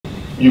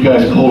you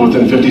guys pulled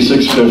within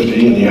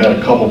 56-50, and you had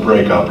a couple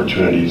break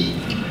opportunities.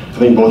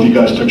 I think both of you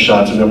guys took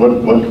shots, and then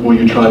what were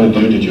you trying to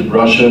do? Did you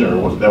rush it, or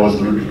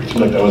it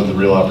seemed like that was the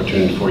real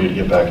opportunity for you to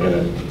get back in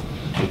it?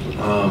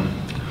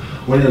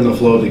 When you're in the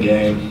flow of the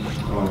game,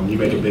 you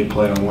make a big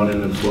play on one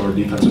end of the floor,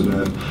 defensive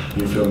end, and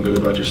you're feeling good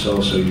about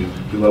yourself, so you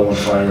let one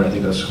fire. I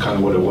think that's kind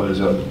of what it was.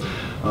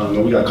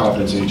 And we got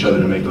confidence in each other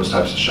to make those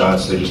types of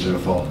shots. They just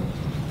didn't fall.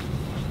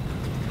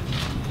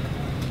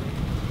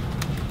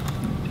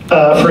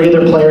 For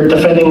either player,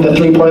 defending the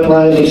three-point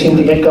line, they seemed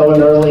to get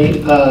going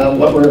early.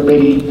 What were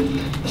maybe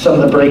some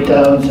of the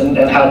breakdowns, and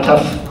how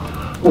tough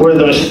were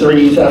those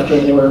threes after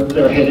they were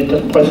hit at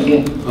different points of the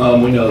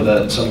game? We know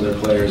that some of their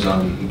players,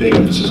 big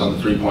emphasis on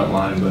the three-point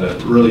line,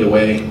 but really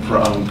away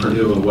from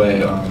Purdue away,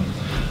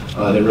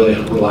 they really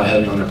rely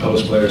heavy on their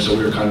post players, so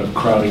we were kind of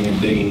crowding and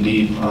digging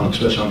deep,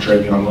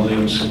 especially on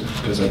Williams,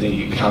 because I think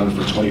he accounted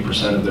for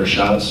 20% of their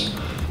shots,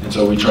 and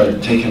so we tried to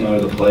take him out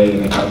of the play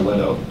and then kind of let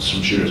out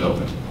some shooters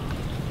open.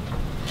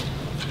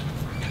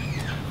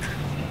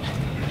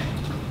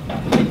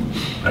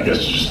 I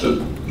guess just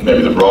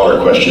maybe the broader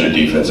question of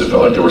defense. It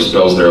felt like there were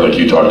spells there, like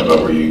you talked about,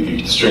 where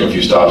you string a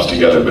few stops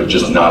together, but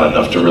just not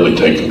enough to really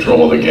take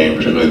control of the game,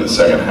 particularly in the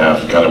second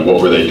half. Kind of what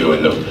were they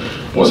doing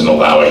that wasn't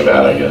allowing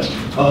that, I guess?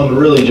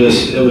 Really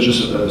it was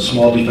just a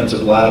small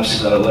defensive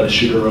lapse that let a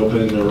shooter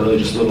open. There were really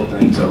just little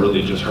things that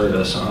really just hurt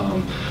us.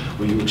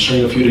 We would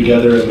string a few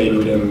together, and maybe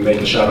we didn't make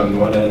a shot on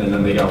one end, and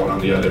then they got one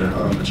on the other.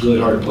 It's really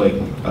hard to play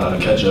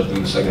catch up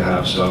in the second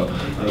half, so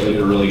they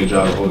did a really good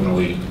job of holding the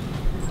lead.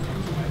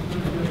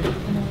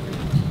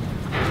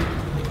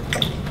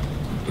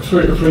 For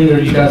either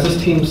of you guys,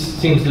 this team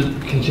seems to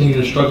continue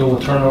to struggle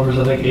with turnovers.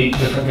 I think 8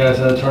 different guys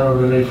had a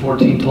turnover today,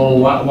 14 total.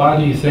 Why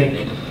do you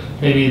think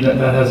maybe that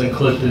hasn't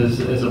clicked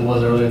as it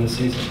was early in the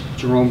season?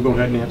 Jerome, go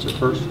ahead and answer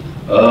first.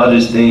 I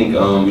just think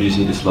we just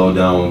need to slow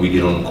down when we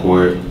get on the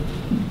court.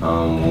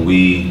 When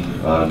we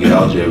get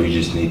out there, we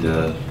just need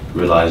to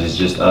realize it's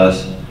just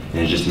us and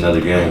it's just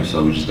another game.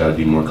 So we just got to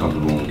be more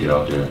comfortable when we get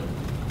out there.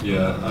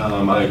 Yeah,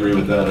 I agree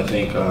with that. I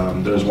think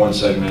there was one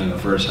segment in the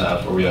first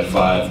half where we had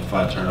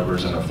five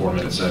turnovers in a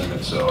 4-minute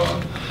segment, so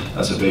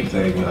that's a big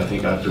thing. I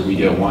think after we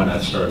get one,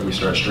 we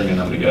start stringing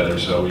them together,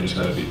 so we just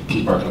got to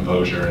keep our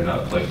composure and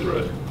not play through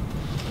it.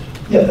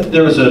 Yeah,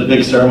 there was a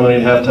big ceremony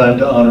at halftime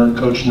to honor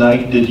Coach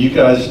Knight. Did you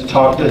guys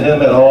talk to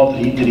him at all?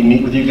 Did he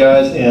meet with you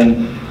guys?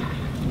 And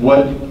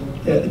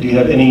do you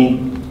have any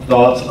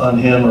thoughts on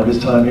him or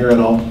his time here at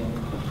all?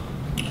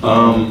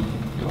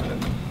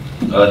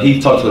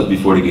 He talked to us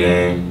before the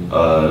game.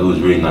 It was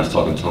really nice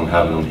talking to him,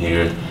 having him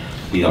here.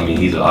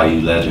 He's an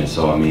IU legend,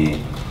 so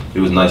it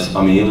was nice.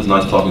 It was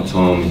nice talking to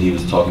him. He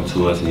was talking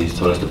to us, and he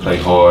told us to play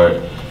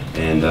hard,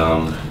 and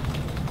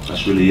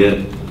that's really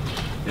it.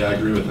 Yeah, I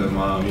agree with him.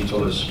 He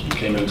told us, he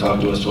came in and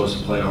talked to us, told us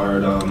to play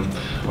hard,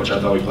 which I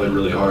thought we played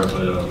really hard,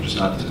 but just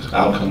not the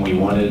outcome we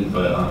wanted.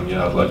 But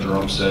yeah, like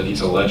Jerome said,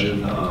 he's a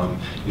legend.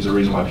 He's the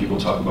reason why people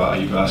talk about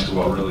IU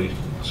basketball, really.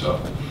 So.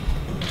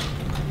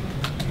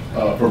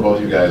 For both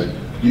of you guys,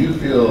 do you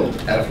feel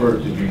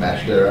effort, did you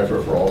match their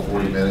effort for all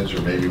 40 minutes,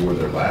 or maybe were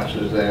there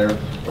lapses there,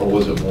 or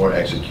was it more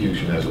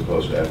execution as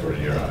opposed to effort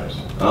in your eyes?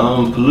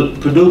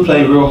 Purdue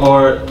played real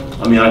hard.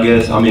 I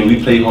guess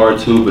we played hard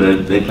too,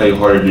 but they played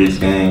harder this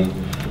game,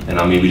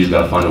 and we just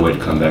got to find a way to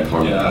come back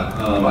from it. Yeah,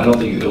 I don't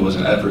think it was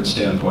an effort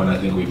standpoint. I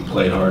think we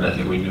played hard. I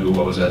think we knew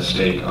what was at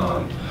stake,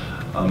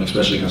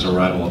 especially against a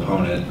rival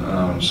opponent.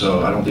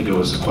 So I don't think it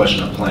was a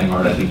question of playing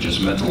hard. I think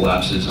just mental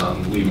lapses,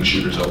 leaving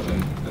shooters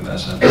open in that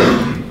sense.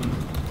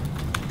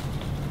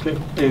 Okay,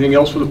 anything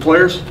else for the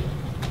players?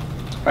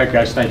 All right,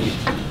 guys, thank you.